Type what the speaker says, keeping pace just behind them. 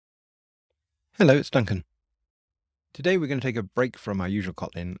Hello, it's Duncan. Today we're going to take a break from our usual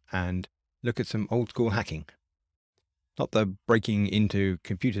Kotlin and look at some old school hacking. Not the breaking into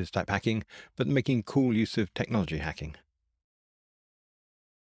computers type hacking, but making cool use of technology hacking.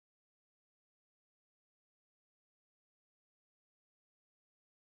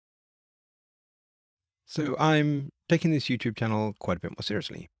 So I'm taking this YouTube channel quite a bit more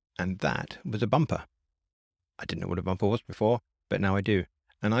seriously, and that was a bumper. I didn't know what a bumper was before, but now I do,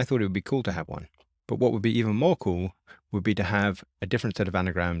 and I thought it would be cool to have one. But what would be even more cool would be to have a different set of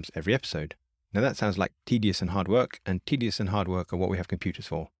anagrams every episode. Now that sounds like tedious and hard work, and tedious and hard work are what we have computers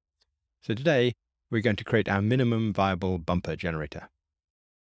for. So today we're going to create our minimum viable bumper generator.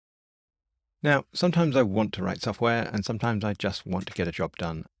 Now, sometimes I want to write software and sometimes I just want to get a job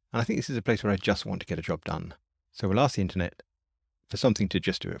done. And I think this is a place where I just want to get a job done. So we'll ask the internet for something to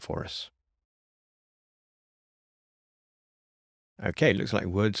just do it for us. Okay, looks like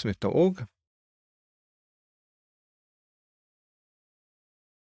wordsmith.org.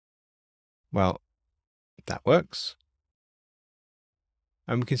 Well, that works.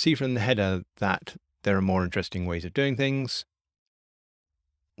 And we can see from the header that there are more interesting ways of doing things.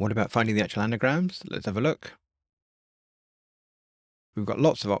 What about finding the actual anagrams? Let's have a look. We've got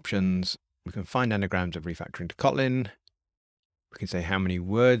lots of options. We can find anagrams of refactoring to Kotlin. We can say how many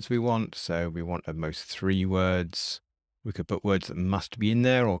words we want. So we want at most 3 words. We could put words that must be in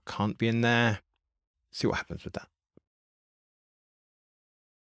there or can't be in there. See what happens with that.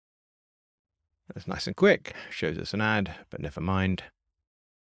 That's nice and quick. Shows us an ad, but never mind.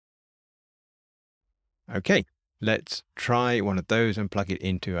 Okay, let's try one of those and plug it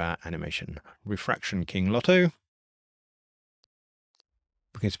into our animation. Refraction King Lotto.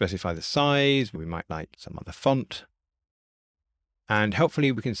 We can specify the size. We might like some other font. And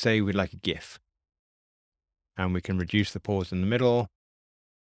helpfully, we can say we'd like a GIF. And we can reduce the pause in the middle.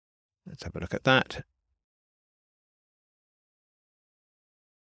 Let's have a look at that.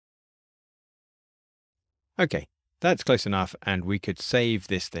 Okay, that's close enough, and we could save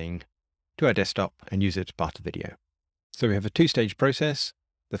this thing to our desktop and use it as part of the video. So we have a 2-stage process.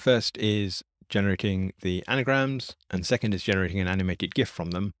 The first is generating the anagrams, and second is generating an animated GIF from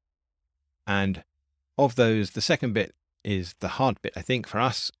them. And of those, the second bit is the hard bit, I think, for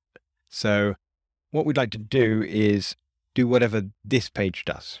us. So what we'd like to do is do whatever this page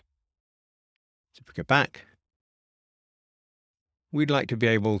does. So if we go back, we'd like to be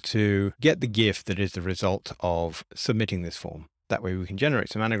able to get the GIF that is the result of submitting this form. That way we can generate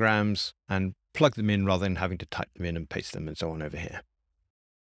some anagrams and plug them in rather than having to type them in and paste them and so on over here.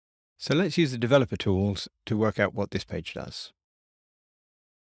 So let's use the developer tools to work out what this page does.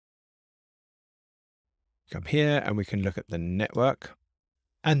 Come here and we can look at the network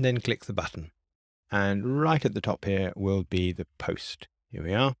and then click the button. And right at the top here will be the post. Here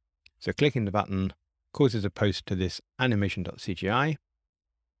we are. So clicking the button causes a post to this animation.cgi.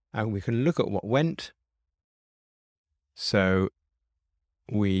 And we can look at what went. So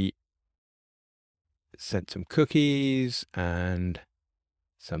we sent some cookies and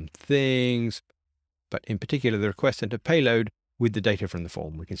some things, but in particular, the request sent a payload with the data from the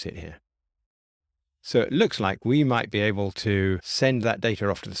form. We can see it here. So it looks like we might be able to send that data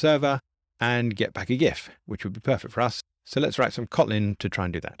off to the server and get back a GIF, which would be perfect for us. So let's write some Kotlin to try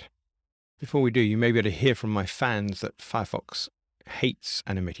and do that. Before we do, you may be able to hear from my fans that Firefox hates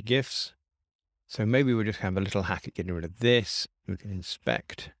animated GIFs. So maybe we'll just have a little hack at getting rid of this. We can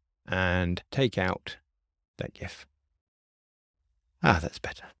inspect and take out that GIF. Ah, that's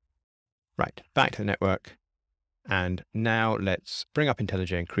better. Right, back to the network. And now let's bring up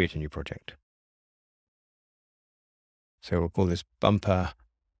IntelliJ and create a new project. So we'll call this bumper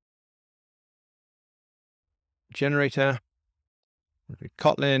generator. We'll do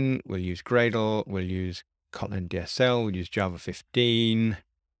Kotlin, we'll use Gradle, we'll use Kotlin DSL, we'll use Java 15.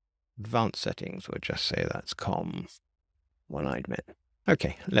 Advanced settings, we'll just say that's com, one-eyed man.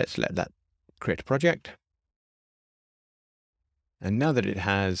 Okay, let's let that create a project. And now that it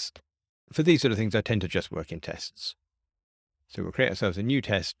has, for these sort of things, I tend to just work in tests. So we'll create ourselves a new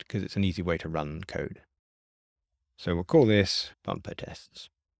test because it's an easy way to run code. So we'll call this bumper tests.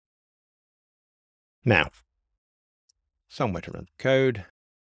 Now, somewhere to run the code.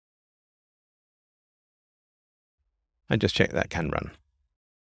 And just check that can run.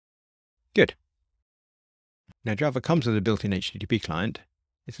 Good. Now Java comes with a built-in HTTP client.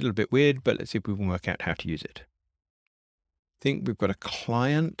 It's a little bit weird, but let's see if we can work out how to use it. I think we've got a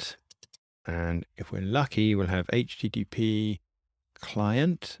client, and if we're lucky, we'll have HTTP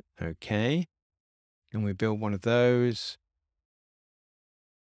client. Okay. Can we build one of those?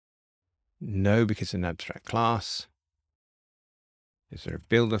 No, because it's an abstract class. Is there a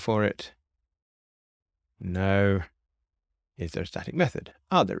builder for it? No. Is there a static method?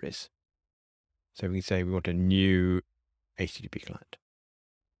 Ah, there is. So we can say we want a new HTTP client.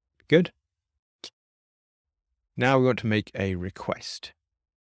 Good. Now we want to make a request.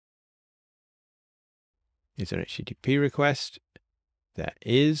 Is there an HTTP request? There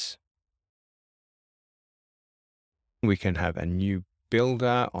is. We can have a new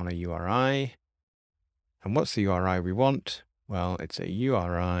builder on a URI. And what's the URI we want? Well, it's a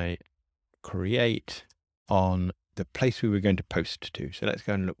URI create on the place we were going to post to. So let's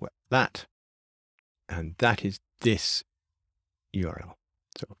go and look at that. And that is this URL.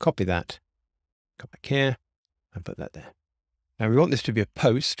 So we'll copy that, go back here and put that there. Now we want this to be a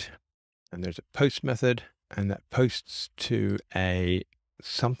post, and there's a post method, and that posts to a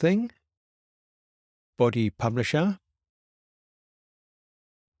something, body publisher,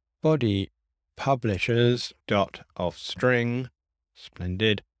 body publishers dot of string,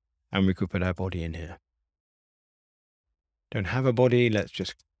 splendid, and we could put our body in here. Don't have a body, let's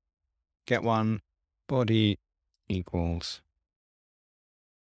just get one, body equals,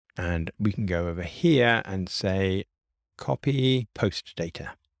 and we can go over here and say copy post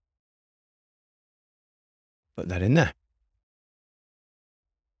data. Put that in there.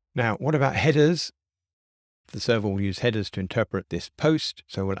 Now, what about headers? The server will use headers to interpret this post,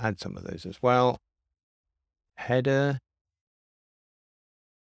 so we'll add some of those as well. Header.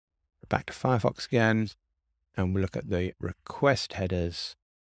 Back to Firefox again, and we'll look at the request headers.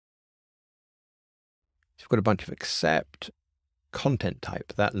 So we've got a bunch of accept, content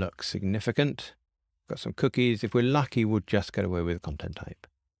type. That looks significant. Got some cookies. If we're lucky, we'll just get away with content type.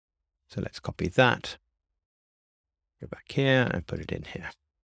 So let's copy that. Go back here and put it in here.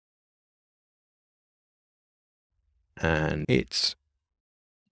 And it's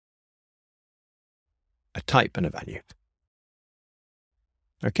a type and a value.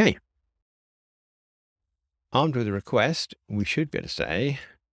 Okay. Armed with a request, we should be able to say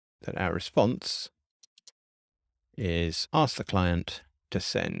that our response is ask the client to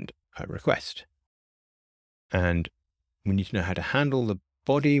send a request. And we need to know how to handle the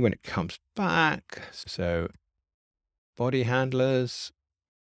body when it comes back. So body handlers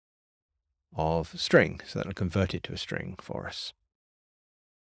of string, so that'll convert it to a string for us.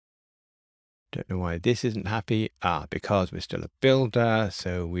 Don't know why this isn't happy. Because we're still a builder,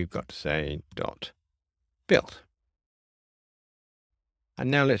 so we've got to say dot build. And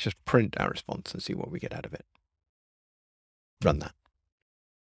now let's just print our response and see what we get out of it. Run that.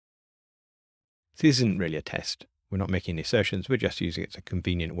 So this isn't really a test. We're not making any assertions. We're just using it as a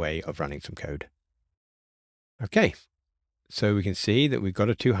convenient way of running some code. Okay, so we can see that we've got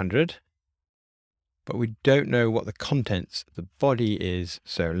a 200. But we don't know what the contents of the body is.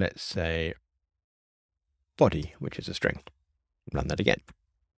 So let's say body, which is a string. Run that again.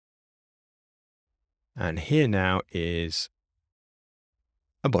 And here now is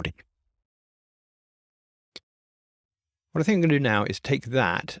a body. What I think I'm going to do now is take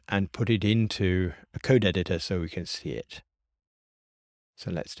that and put it into a code editor so we can see it.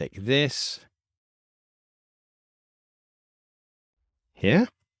 So let's take this here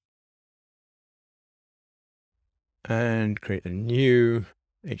and create a new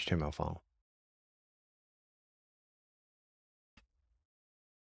HTML file.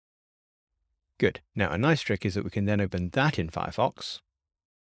 Good. Now, a nice trick is that we can then open that in Firefox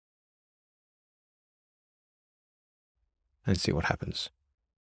and see what happens.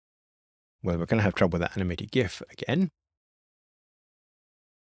 Well, we're going to have trouble with that animated GIF again.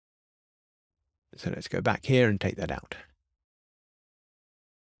 So let's go back here and take that out.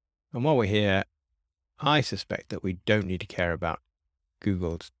 And while we're here, I suspect that we don't need to care about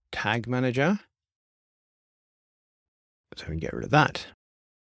Google's tag manager. So we can get rid of that.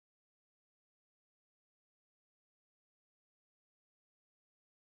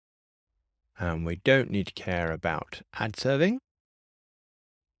 And we don't need to care about ad serving.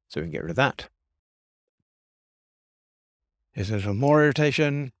 So we can get rid of that. Is there some more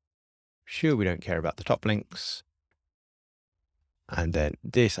irritation? Sure, we don't care about the top links. And then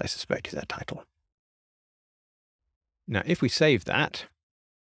this, I suspect, is our title. Now, if we save that,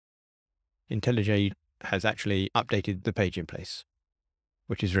 IntelliJ has actually updated the page in place,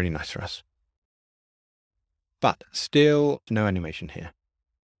 which is really nice for us. But still no animation here.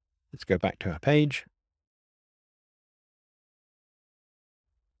 Let's go back to our page.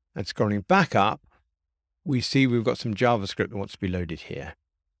 And scrolling back up, we see we've got some JavaScript that wants to be loaded here.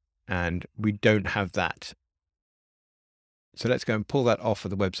 And we don't have that. So let's go and pull that off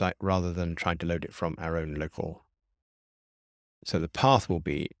of the website rather than trying to load it from our own local. So the path will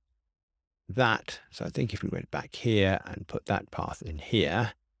be that. So I think if we went back here and put that path in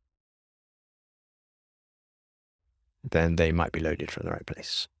here, then they might be loaded from the right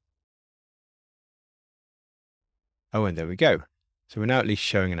place. Oh, and there we go. So we're now at least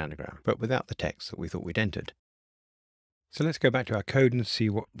showing an anagram, but without the text that we thought we'd entered. So let's go back to our code and see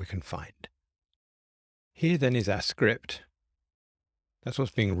what we can find. Here then is our script. That's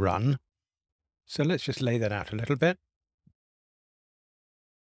what's being run. So let's just lay that out a little bit.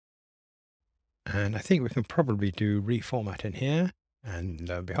 And I think we can probably do reformat in here. And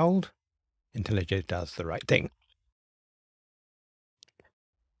lo and behold, IntelliJ does the right thing.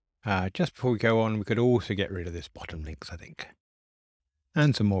 Just before we go on, we could also get rid of this bottom links, I think.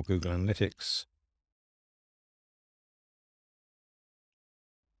 And some more Google Analytics.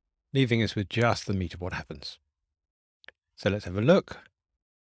 Leaving us with just the meat of what happens. So let's have a look.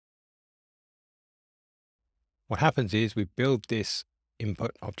 What happens is we build this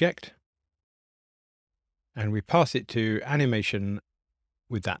input object and we pass it to animation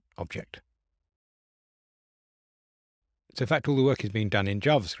with that object. So in fact, all the work is being done in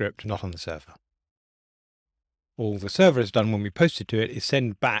JavaScript, not on the server. All the server has done when we post it to it is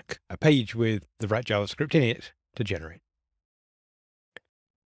send back a page with the right JavaScript in it to generate.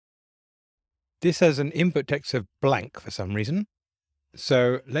 This has an input text of blank for some reason.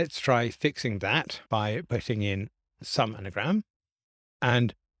 So let's try fixing that by putting in some anagram.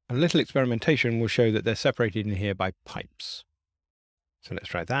 And a little experimentation will show that they're separated in here by pipes. So let's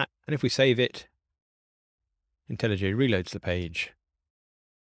try that. And if we save it, IntelliJ reloads the page.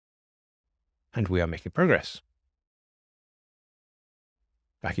 And we are making progress.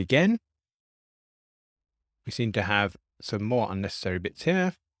 Back again. We seem to have some more unnecessary bits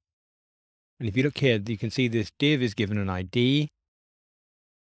here. And if you look here, you can see this div is given an ID.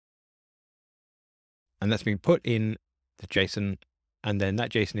 And that's being put in the JSON. And then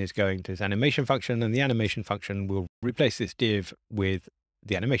that JSON is going to this animation function. And the animation function will replace this div with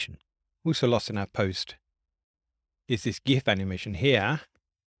the animation. Also lost in our post is this GIF animation here.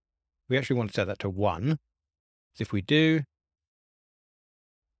 We actually want to set that to 1. So if we do,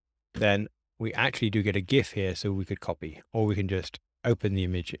 then we actually do get a GIF here, so we could copy, or we can just open the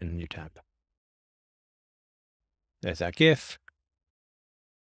image in a new tab. There's our GIF.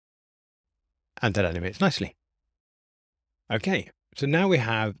 And that animates nicely. Okay, so now we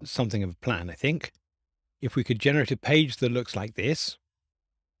have something of a plan, I think. If we could generate a page that looks like this,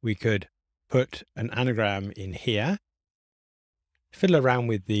 we could put an anagram in here, fiddle around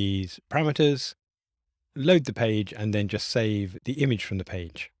with these parameters, load the page, and then just save the image from the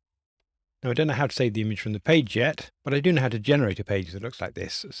page. Now, I don't know how to save the image from the page yet, but I do know how to generate a page that looks like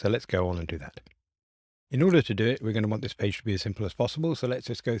this. So let's go on and do that. In order to do it, we're going to want this page to be as simple as possible. So let's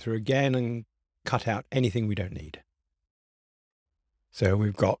just go through again and cut out anything we don't need. So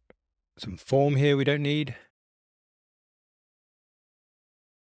we've got some form here we don't need.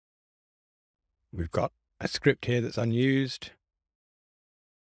 We've got a script here that's unused.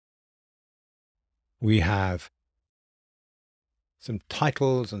 We have some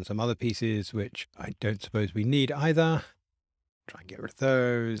titles and some other pieces, which I don't suppose we need either. Try and get rid of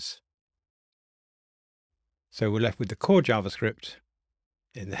those. So we're left with the core JavaScript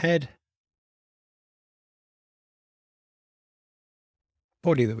in the head.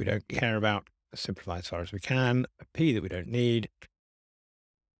 Body that we don't care about, simplify as far as we can. A P that we don't need.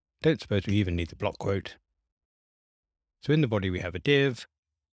 Don't suppose we even need the block quote. So in the body we have a div.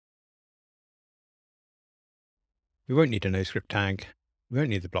 We won't need a NoScript tag. We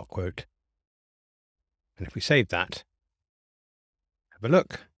won't need the block quote. And if we save that, have a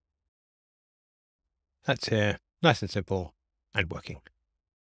look. That's here, nice and simple and working.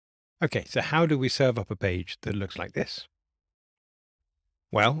 Okay, so how do we serve up a page that looks like this?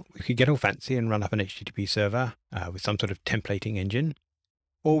 Well, we could get all fancy and run up an HTTP server with some sort of templating engine,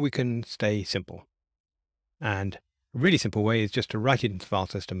 or we can stay simple. And a really simple way is just to write it into the file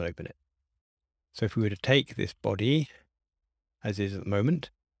system and open it. So if we were to take this body, as is at the moment,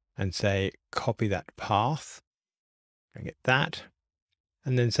 and say, copy that path, and get that,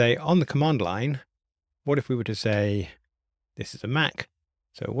 and then say on the command line, what if we were to say, this is a Mac,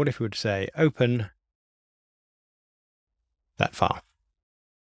 so what if we were to say, open that file?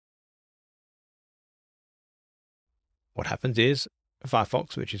 What happens is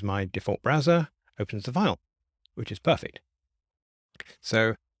Firefox, which is my default browser, opens the file, which is perfect.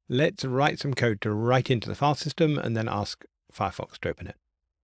 So let's write some code to write into the file system and then ask Firefox to open it.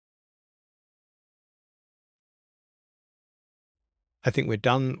 I think we're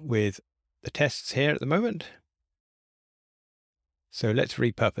done with the tests here at the moment. So let's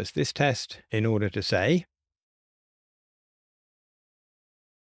repurpose this test in order to say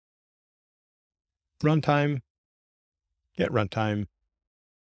runtime, get runtime,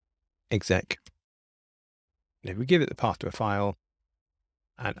 exec, And if we give it the path to a file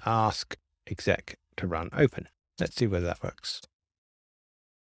and ask exec to run open, let's see whether that works.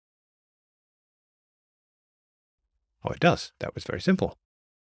 Oh, it does. That was very simple.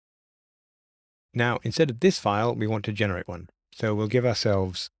 Now, instead of this file, we want to generate one. So we'll give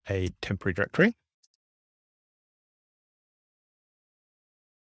ourselves a temporary directory.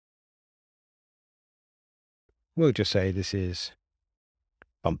 We'll just say this is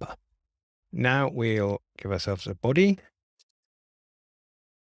bumper. Now we'll give ourselves a body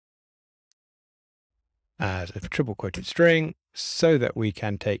as a triple quoted string so that we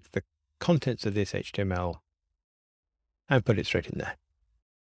can take the contents of this HTML and put it straight in there.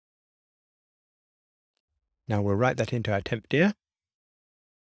 Now we'll write that into our temp dir.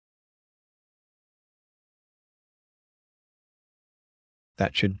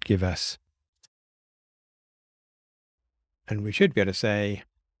 That should give us, and we should be able to say,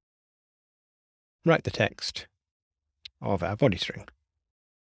 write the text of our body string.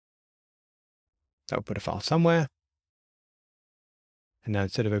 That will put a file somewhere. And now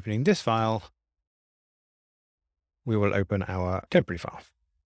instead of opening this file, we will open our temporary file.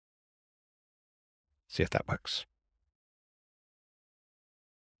 See if that works.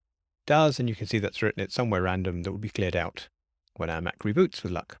 It does, and you can see that's written it somewhere random that will be cleared out when our Mac reboots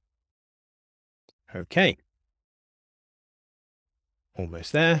with luck. Okay.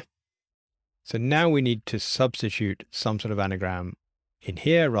 Almost there. So now we need to substitute some sort of anagram in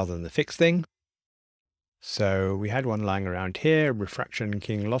here rather than the fixed thing. So we had one lying around here, Refraction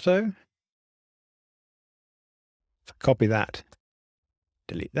King Lotto. So copy that,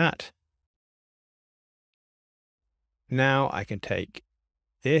 delete that. Now I can take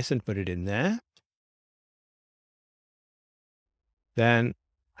this and put it in there. Then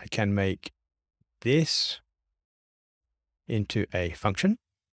I can make this into a function.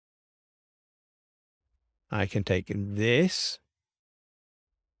 I can take this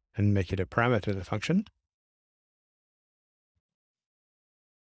and make it a parameter of the function.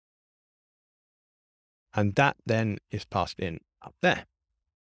 And that then is passed in up there.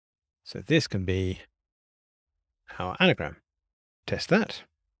 So this can be our anagram. Test that.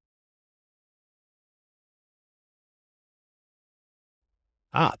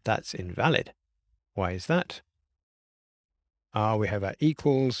 Ah, that's invalid. Why is that? We have our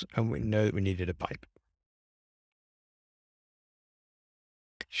equals and we know that we needed a pipe.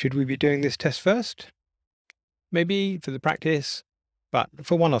 Should we be doing this test first? Maybe for the practice, but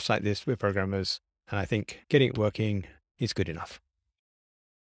for one-offs like this, we're programmers, and I think getting it working is good enough.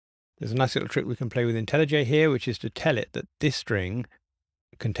 There's a nice little trick we can play with IntelliJ here, which is to tell it that this string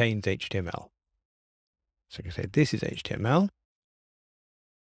contains HTML. So I can say this is HTML,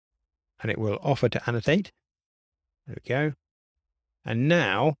 and it will offer to annotate. There we go. And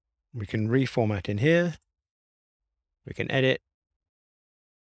now we can reformat in here. We can edit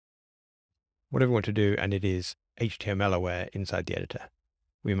whatever we want to do, and it is HTML aware inside the editor.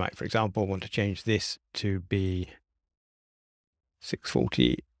 We might, for example, want to change this to be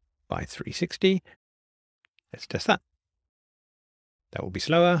 640 by 360. Let's test that. That will be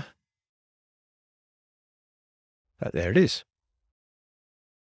slower. But there it is.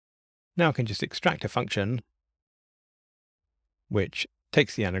 Now I can just extract a function which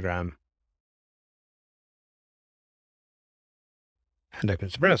takes the anagram and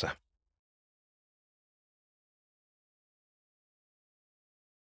opens the browser.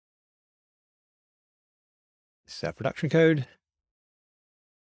 This is our production code.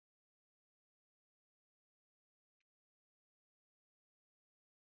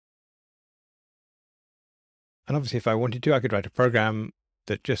 And obviously, if I wanted to, I could write a program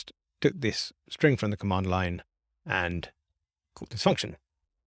that just took this string from the command line and called this function.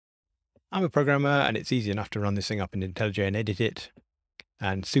 I'm a programmer, and it's easy enough to run this thing up in IntelliJ and edit it,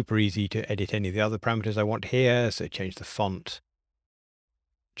 and super easy to edit any of the other parameters I want here. So change the font,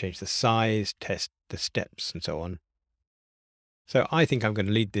 change the size, test the steps, and so on. So I think I'm going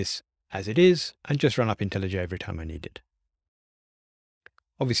to leave this as it is and just run up IntelliJ every time I need it.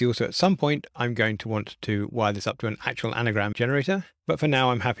 Obviously, also at some point, I'm going to want to wire this up to an actual anagram generator, but for now,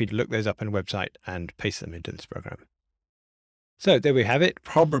 I'm happy to look those up on a website and paste them into this program. So there we have it,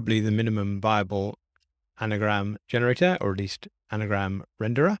 probably the minimum viable anagram generator, or at least anagram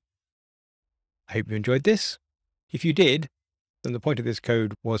renderer. I hope you enjoyed this. If you did, then the point of this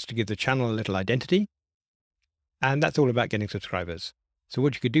code was to give the channel a little identity, and that's all about getting subscribers. So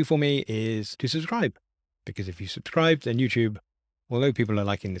what you could do for me is to subscribe, because if you subscribe, then YouTube will know people are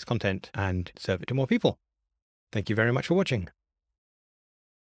liking this content and serve it to more people. Thank you very much for watching.